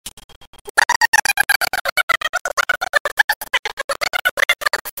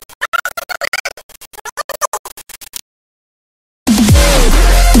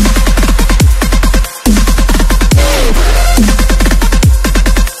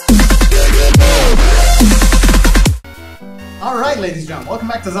ladies and gentlemen, welcome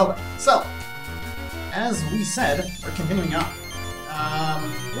back to Zelda. So, as we said, we're continuing on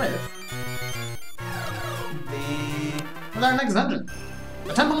with our next dungeon,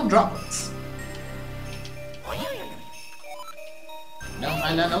 the Temple of Droplets. Don't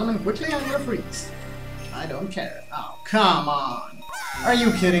find that element quickly, I'm gonna freeze. I don't care. Oh, come on! Are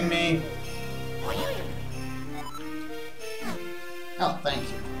you kidding me? Oh, thank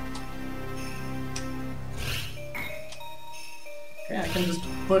you. Okay, I can just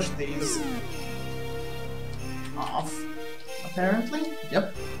push these off, apparently.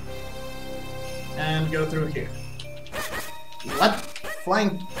 Yep. And go through here. What?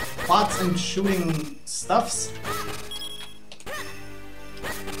 Flying pots and shooting stuffs?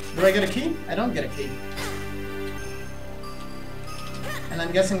 Do I get a key? I don't get a key. And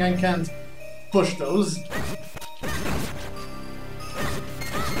I'm guessing I can't push those.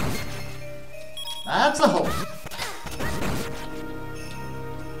 That's a hole.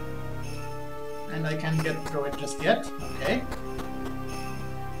 And I can't get through it just yet. Okay.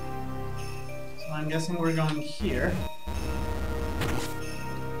 So I'm guessing we're going here.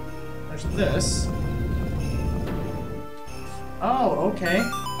 There's this. Oh, okay.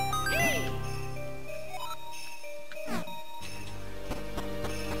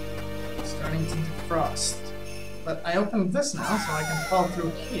 Starting to defrost. But I opened this now, so I can fall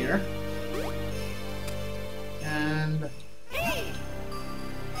through here. And...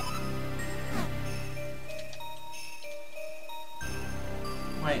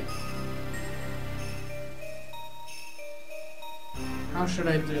 wait. How should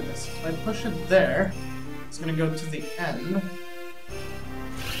I do this? If I push it there, it's gonna go to the end.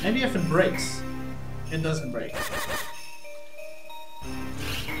 Maybe if it breaks. It doesn't break.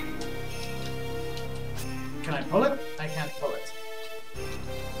 Can I pull it? I can't pull it.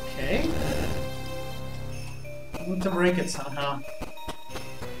 Okay. I need to break it somehow.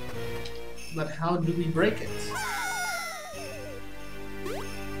 But how do we break it?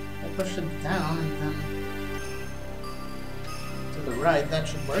 I push it down and then to the right, that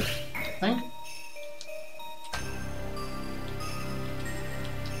should work, I think.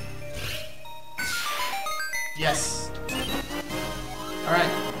 Yes.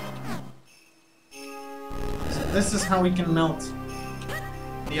 Alright. So this is how we can melt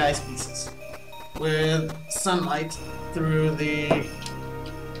the ice pieces. With sunlight through the...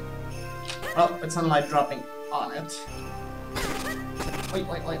 oh, with sunlight dropping on it. Wait.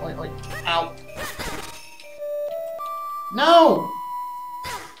 Ow. No!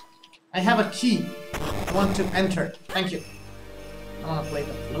 I have a key. I want to enter. Thank you. I want to play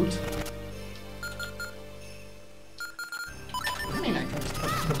the flute. I mean, I can just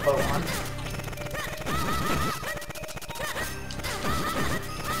put the bow on.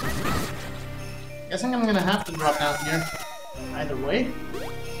 Guessing I'm gonna have to drop down here. Either way.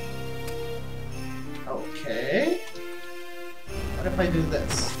 Okay. What if I do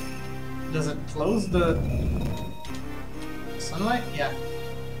this? Does it close the sunlight? Yeah.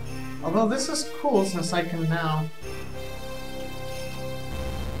 Although this is cool since I can now...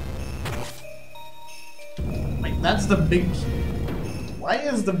 wait, that's the big key. Why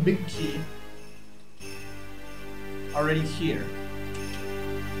is the big key already here?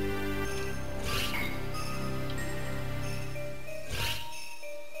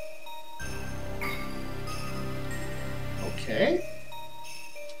 Okay.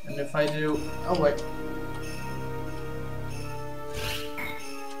 And if I do... oh wait.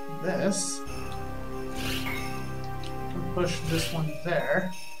 This... and push this one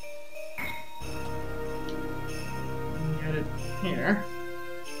there. And get it here.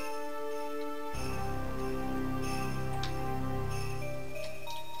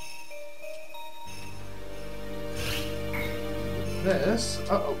 This...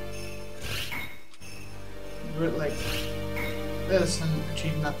 uh-oh. Do it like... this and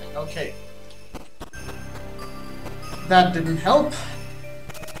achieve nothing. Okay. That didn't help.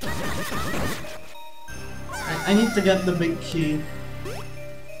 I need to get the big key.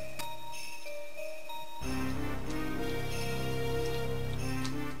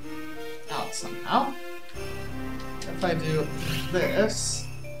 Out somehow. If I do this...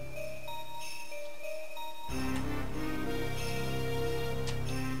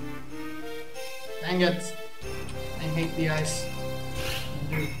 dang it. I hate the ice.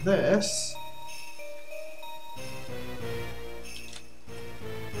 Do this.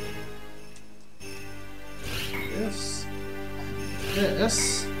 This. And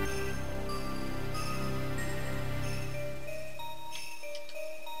this.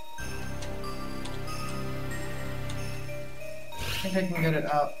 I think I can get it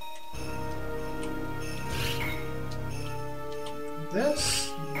out.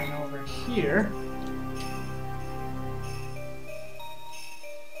 this, and then over here.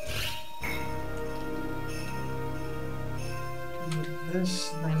 With this,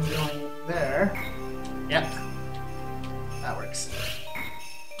 then going there. Yep. That works.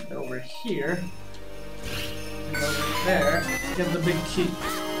 And over here. And over there. Get the big key.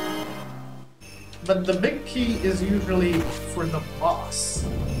 But the big key is usually for the boss.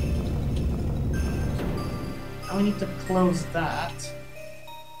 Now we need to close that.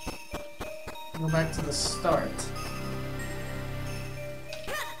 Go back to the start.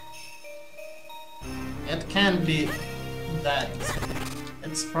 It can be that easy.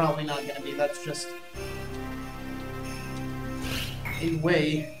 It's probably not gonna be. That's just a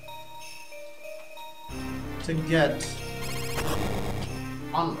way to get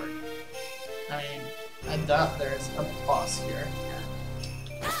onward. I mean, I doubt there's a boss here.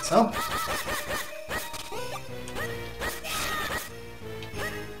 Yeah. So.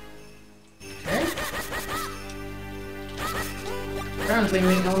 Okay. Apparently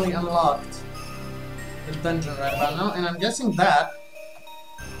we only unlocked the dungeon right about now, and I'm guessing that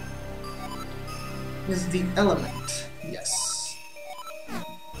is the element. Yes.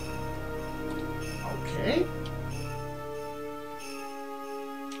 Okay.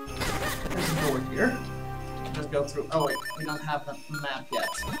 There's a door here. Just go through. Oh wait, we don't have the map yet.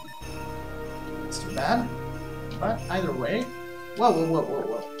 That's too bad. But either way. Whoa, whoa, whoa, whoa,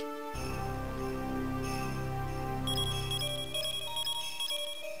 whoa.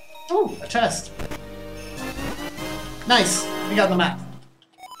 Oh, a chest. Nice! We got the map.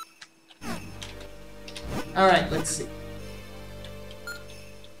 Alright, let's see.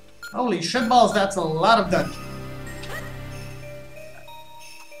 Holy shitballs, that's a lot of dungeon.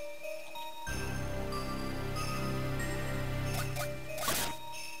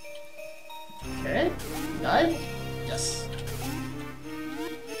 Okay. Die? Yes.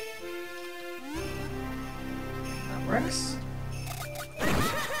 That works.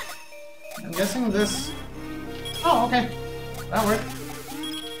 I'm guessing this... Oh, okay. That worked.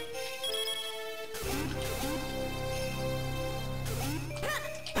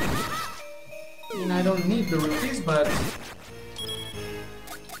 I mean, I don't need the rupees, but...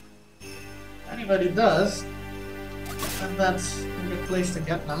 if anybody does, then that's a good place to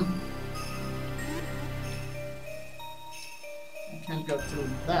get them. I can't go through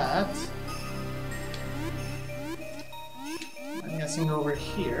that. I'm guessing over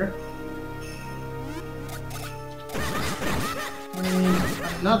here. I need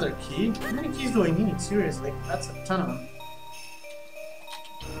another key. How many keys do I need? Seriously, that's a ton of them.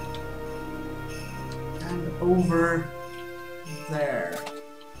 And over there.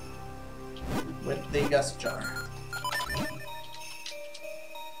 With the gust jar.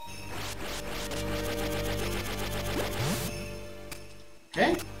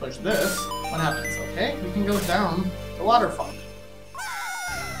 Okay, push this. What happens? Okay, we can go down the waterfall.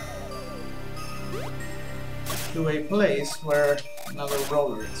 To a place where another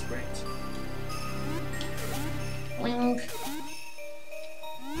roller is great. Blink.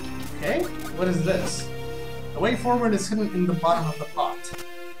 Okay, what is this? The way forward is hidden in the bottom of the pot.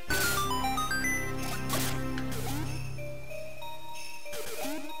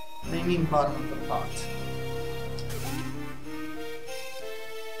 What do you mean bottom of the pot?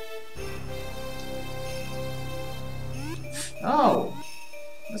 Oh!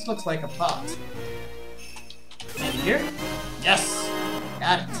 This looks like a pot. Maybe here? Yes!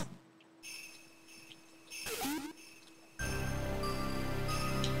 Got it!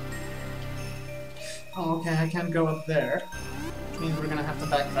 Oh, okay, I can't go up there. Which means we're gonna have to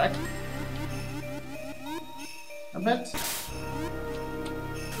backtrack. A bit.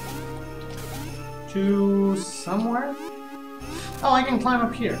 To somewhere? Oh, I can climb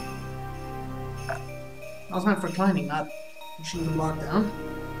up here. That was meant for climbing, not pushing the block down.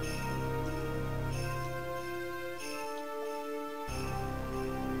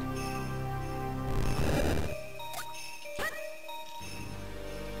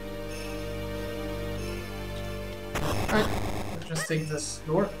 Alright, let's just take this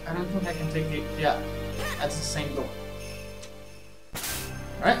door. I don't think I can take it. Yeah, that's the same door.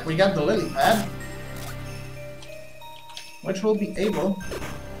 Alright, we got the lily pad, which will be able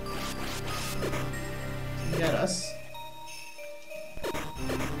to get us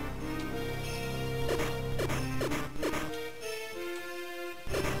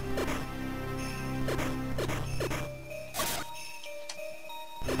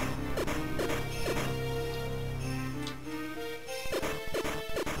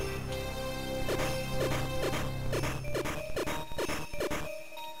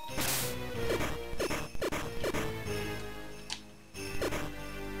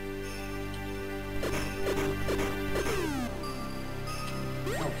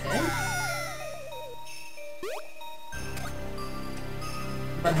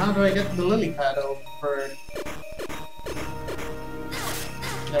But how do I get the lily pad over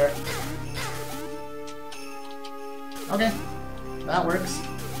there? Okay, that works.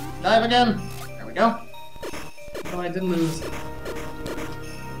 Dive again! There we go. So I did lose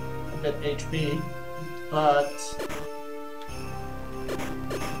a bit HP, but...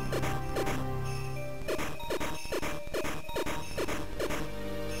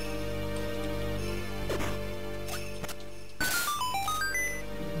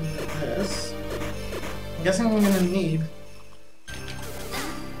 this. I'm guessing I'm gonna need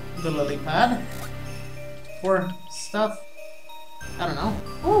the lily pad for stuff. I don't know.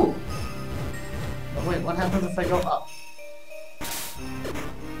 Ooh! But wait, what happens if I go up?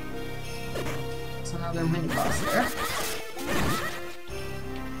 There's another mini boss there.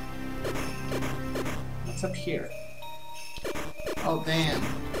 What's up here? Oh, damn.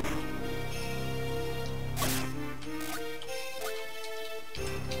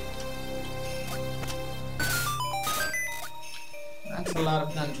 That's a lot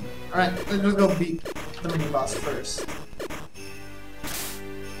of dungeon. Alright, let's just go beat the mini boss first.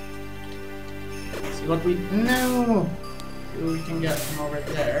 See what we... No! See what we can get from over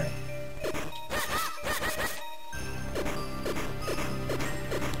there.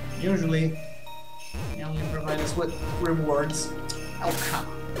 Usually, they only provide us with rewards. Oh, come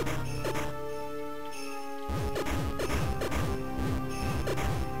on.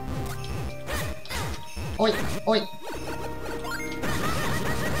 Oi! Oi!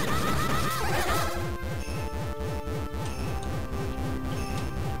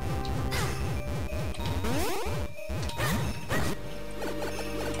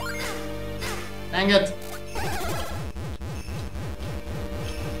 Dang it!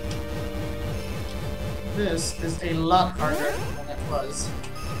 This is a lot harder than it was.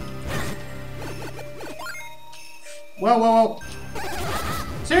 Whoa, whoa, whoa!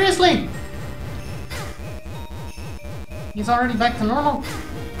 Seriously? He's already back to normal?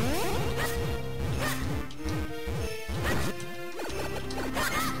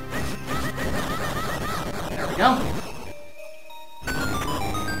 There we go.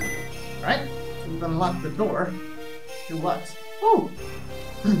 Right? We've unlocked the door. Do what? Ooh!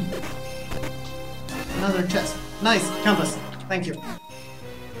 Another chest. Nice! Compass. Thank you.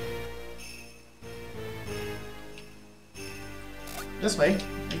 This way,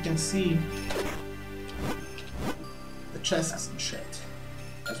 you can see the chests and shit,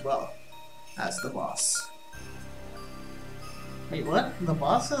 as well as the boss. Wait, what? The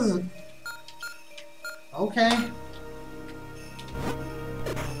boss is... Okay.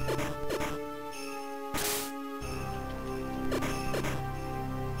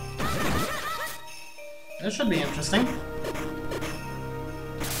 This should be interesting.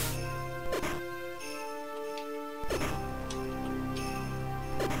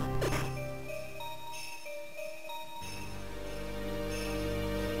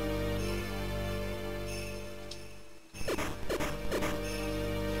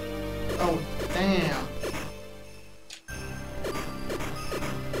 Oh, damn.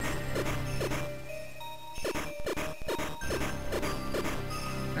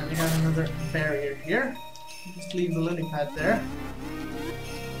 And we have another barrier here. Just leave the lily pad there.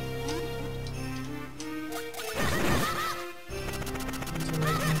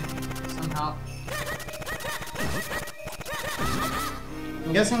 Somehow.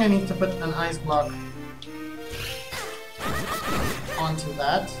 I'm guessing I need to put an ice block onto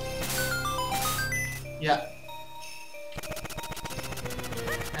that. Yeah.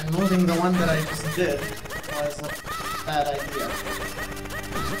 And moving the one that I just did was a bad idea.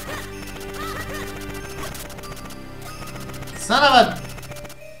 Son of a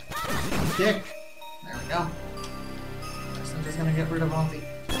dick. There we go. Guess I'm just gonna get rid of all the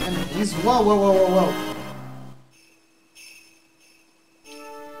enemies. Whoa, whoa, whoa, whoa, whoa.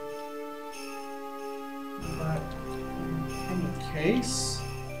 But in any case,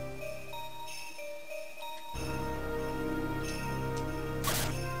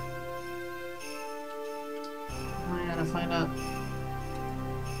 I gotta find out.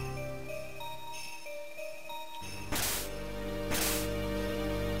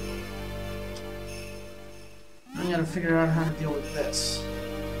 I gotta figure out how to deal with this.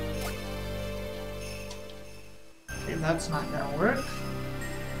 Okay, that's not gonna work.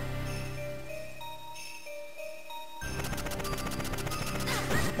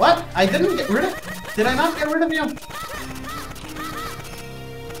 What? I didn't get rid of... Did I not get rid of you?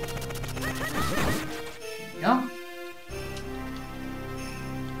 There we go.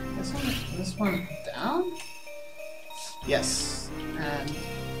 This one down? Yes. And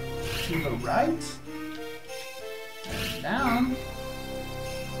to the right. And down.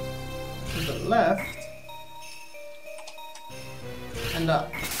 the left. And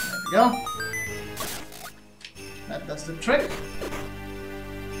up. There we go. That does the trick.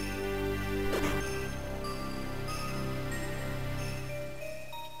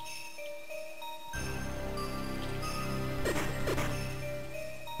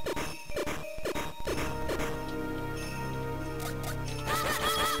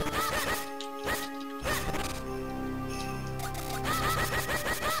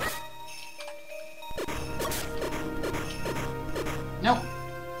 Nope.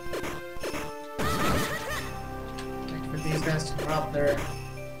 Wait for these guys to drop their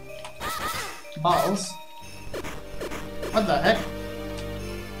balls. What the heck?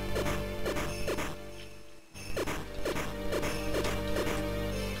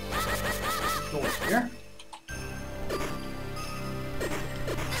 Go here.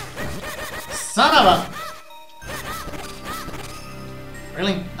 Son of a...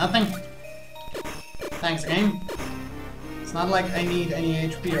 Really? Nothing? Thanks, game. It's not like I need any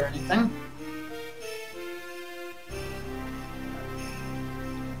HP or anything.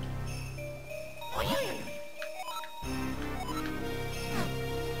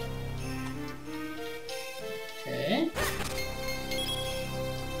 Okay.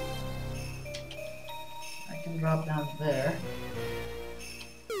 I can drop down there.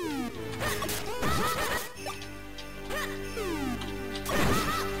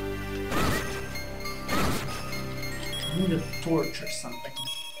 I need a torch or something.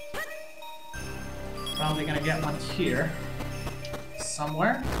 Probably gonna get one here.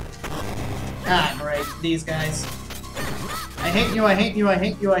 Somewhere. Ah, great. These guys. I hate you, I hate you, I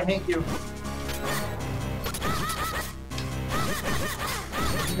hate you, I hate you.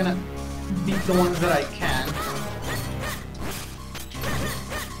 I'm gonna beat the ones that I can.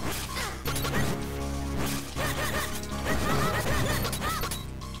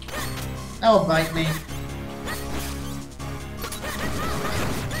 That'll bite me.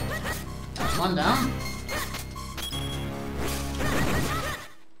 That's one down.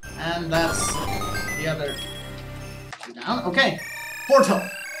 And that's the other two down. Okay. Portal.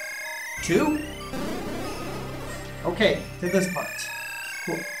 2. Okay, to this part.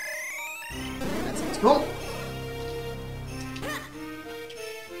 Cool. That sounds cool.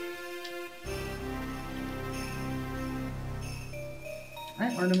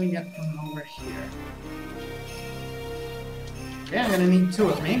 Alright, where do we get from over here? Okay, I'm gonna need 2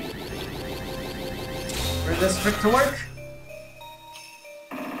 of me for this trick to work.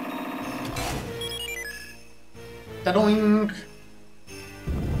 Ta-doink!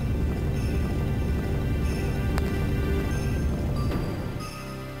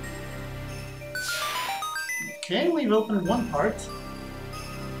 Okay, we've opened one part.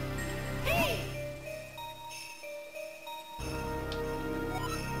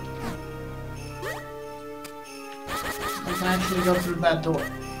 We can actually go through that door.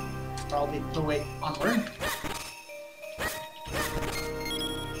 It's probably the way onward.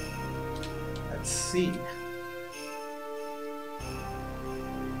 Let's see.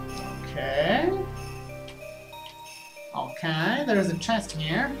 Okay. Okay, there's a chest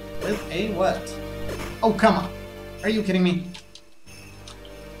here with a what? Oh, come on. Are you kidding me?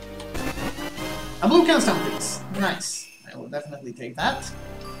 A blue candlestick, please. Nice. I will definitely take that.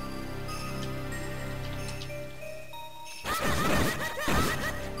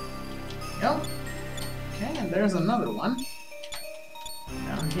 Go. Okay, and there's another one.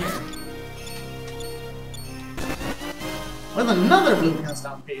 Down here. With another blue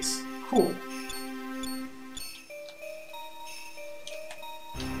candlestick piece. Cool.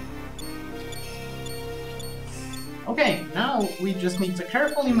 Okay, now we just need to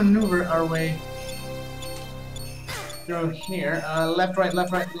carefully maneuver our way through here. Left, right,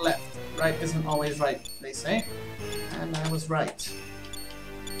 left, right, left. Right isn't always right, they say. And I was right.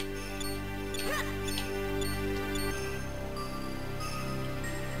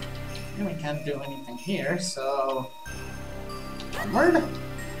 And we can't do anything here, so... onward!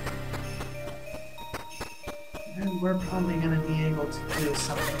 And we're probably gonna be able to do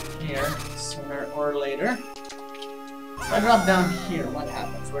something here sooner or later. If I drop down here, what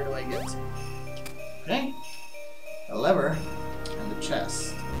happens? Where do I get? Okay. The lever and the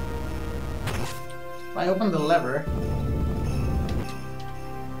chest. If I open the lever...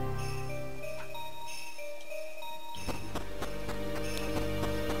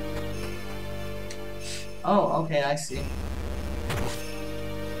 Oh, okay, I see.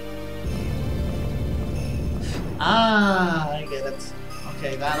 Ah, I get it.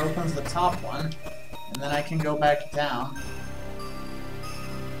 Okay, that opens the top one. And then I can go back down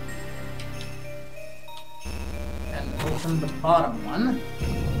and open the bottom one.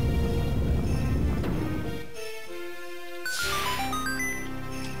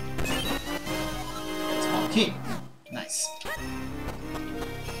 key. Nice.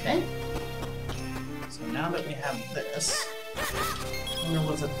 Okay. So now that we have this, there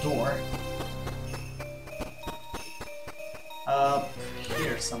was a door. Up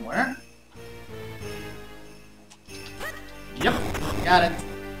here somewhere. Yep, got it.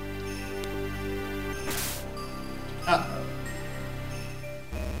 Uh-oh.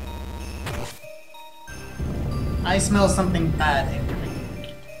 I smell something bad incoming.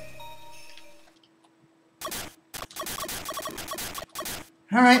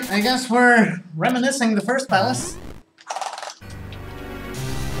 Alright, I guess we're reminiscing the first palace.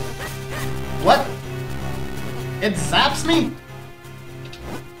 What? It zaps me?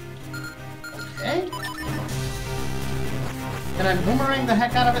 Okay. Can I boomerang the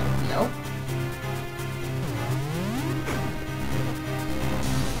heck out of it? Nope.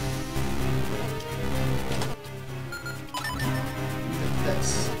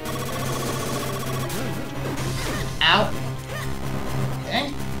 This. Ow.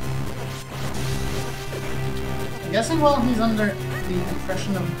 Okay. I'm guessing while he's under the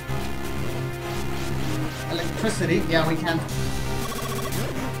impression of electricity, yeah, we can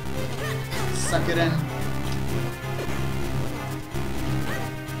suck it in.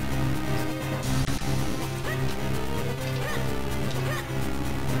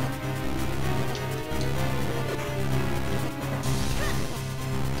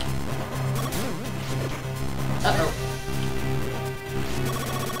 Uh-oh.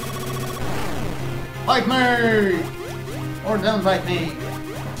 Bite me! Or don't bite me.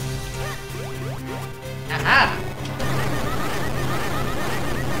 Aha!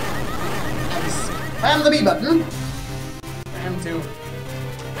 Spam the B button for him to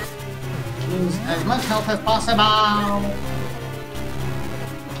lose as much health as possible.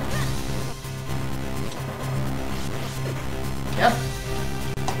 Yep.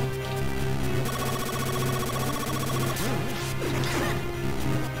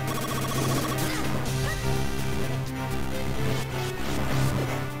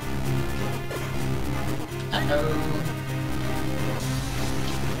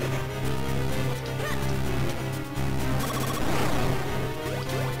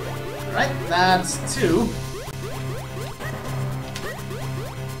 Alright, that's 2.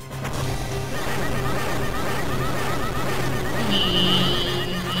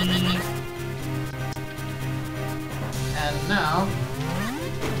 And now...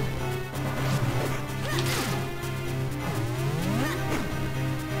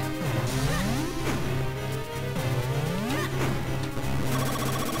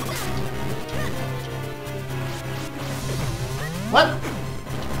 What?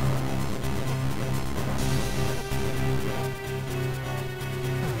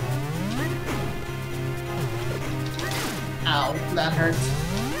 Ow, that hurts.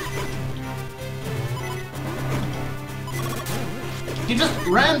 He just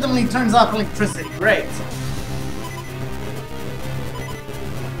randomly turns off electricity. Great.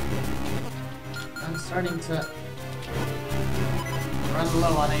 I'm starting to run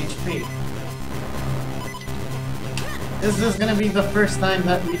low on HP. This is gonna be the first time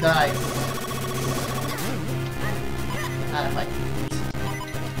that we die. Not if I can.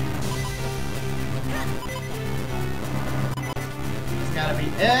 Just gotta be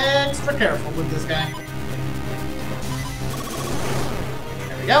extra careful with this guy.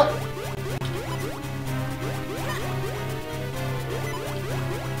 There we go.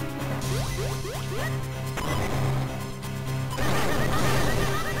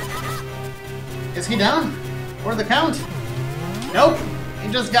 Is he down? For the count? Nope.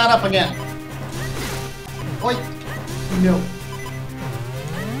 He just got up again. Oi. No.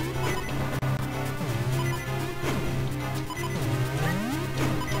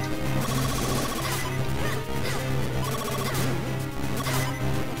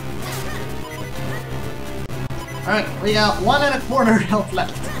 Alright, we got 1¼ health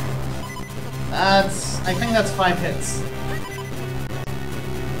left. I think that's 5 hits.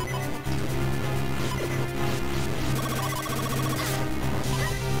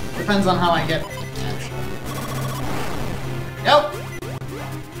 Depends on how I get it, actually. Yep.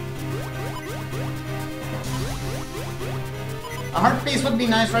 A heart piece would be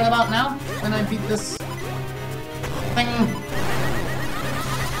nice right about now, when I beat this thing.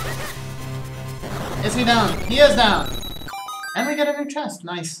 Is he down? He is down! And we get a new chest,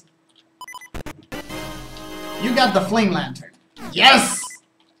 nice. You got the flame lantern. Yes!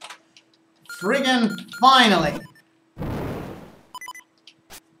 Friggin' finally!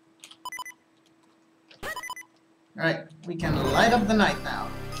 Alright, we can light up the night now.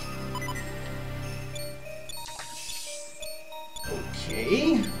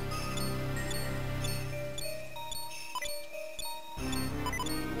 Okay.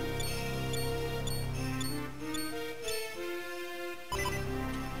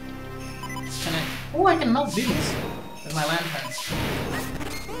 Oh, I can melt these with my lanterns.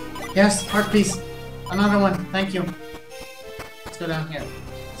 Yes, heart piece. Another one. Thank you. Let's go down here.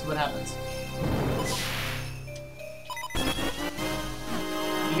 See what happens.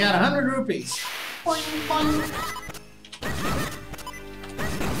 You got 100 rupees. Boing, boing.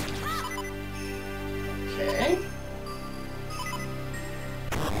 Okay.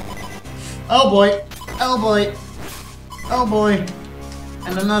 Oh boy. Oh boy. Oh boy.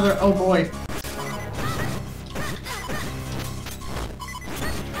 And another oh boy.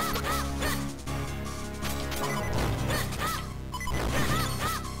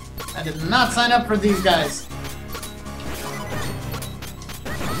 I did not sign up for these guys.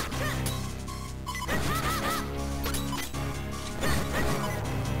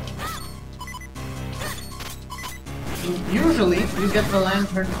 Usually, you get the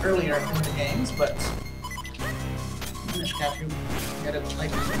lantern earlier in the games, but Minish Cap, you get it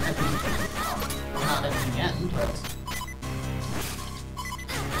like at the, well, not at the end, but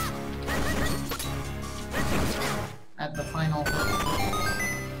at the final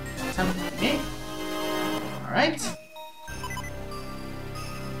attempt. Okay. All right.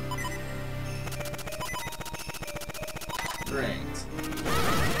 Great.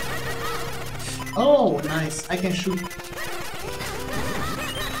 Oh, nice. I can shoot.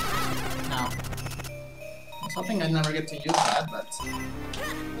 Now. I was hoping I'd never get to use that, but...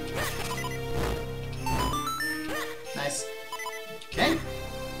 Nice. Okay.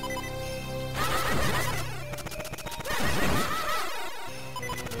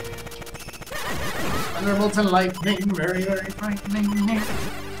 Thunderbolts and lightning, very, very frightening.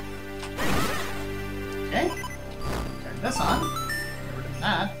 Okay. Turn this on. Get rid of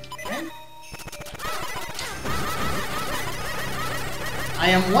that. Okay. I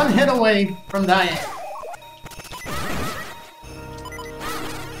am one hit away from dying.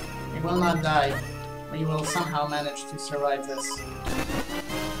 We will not die. We will somehow manage to survive this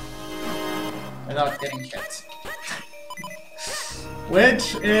without getting hit.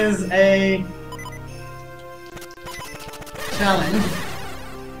 Which is a challenge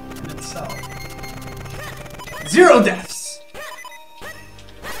in itself. 0 deaths!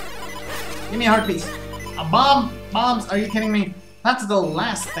 Give me a heart piece. A bomb? Bombs? Are you kidding me? That's the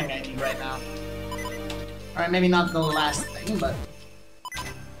last thing I need right now. Alright, maybe not the last thing, but...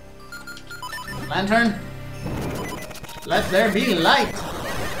 Lantern? Let there be light!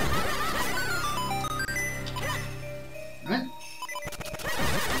 Alright.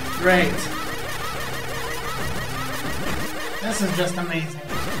 Great. This is just amazing.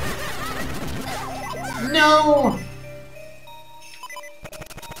 No!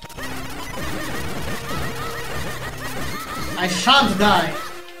 I shan't die.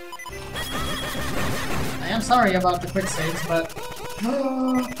 I am sorry about the quick saves, but...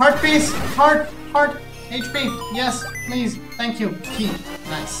 Heart piece! Heart! Heart! HP! Yes, please. Thank you. Key.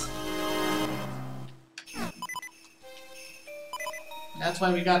 Nice. That's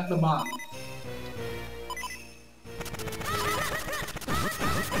why we got the bomb.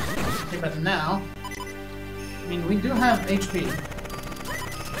 Okay, but now... I mean, we do have HP.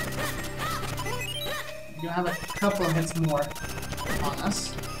 We do have a couple of hits more on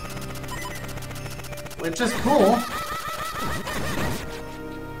us. Which is cool.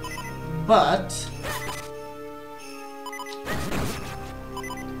 But...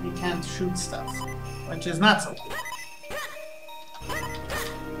 we can't shoot stuff. Which is not so cool.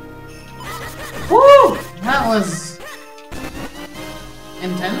 Woo! That was...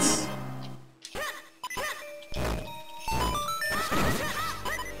 intense.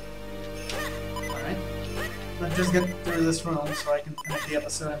 Alright. Let's just get through this room so I can finish the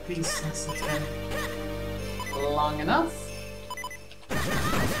episode in peace since it's been long enough.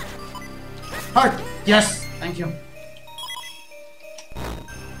 Heart! Yes! Thank you.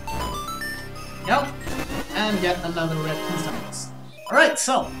 Yep. And get another red instance. Alright,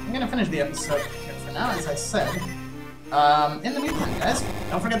 so I'm gonna finish the episode here for now, as I said. In the meantime, guys,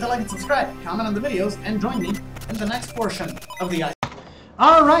 don't forget to like and subscribe, comment on the videos, and join me in the next portion of the ice.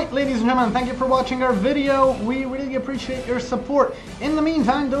 Alright, ladies and gentlemen, thank you for watching our video. We really appreciate your support. In the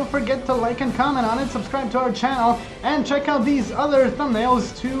meantime, don't forget to like and comment on it, subscribe to our channel, and check out these other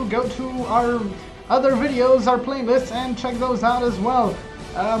thumbnails to go to our other videos, our playlists, and check those out as well.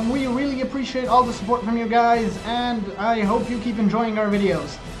 We really appreciate all the support from you guys, and I hope you keep enjoying our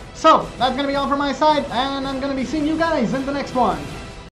videos. So, that's going to be all from my side, and I'm going to be seeing you guys in the next one.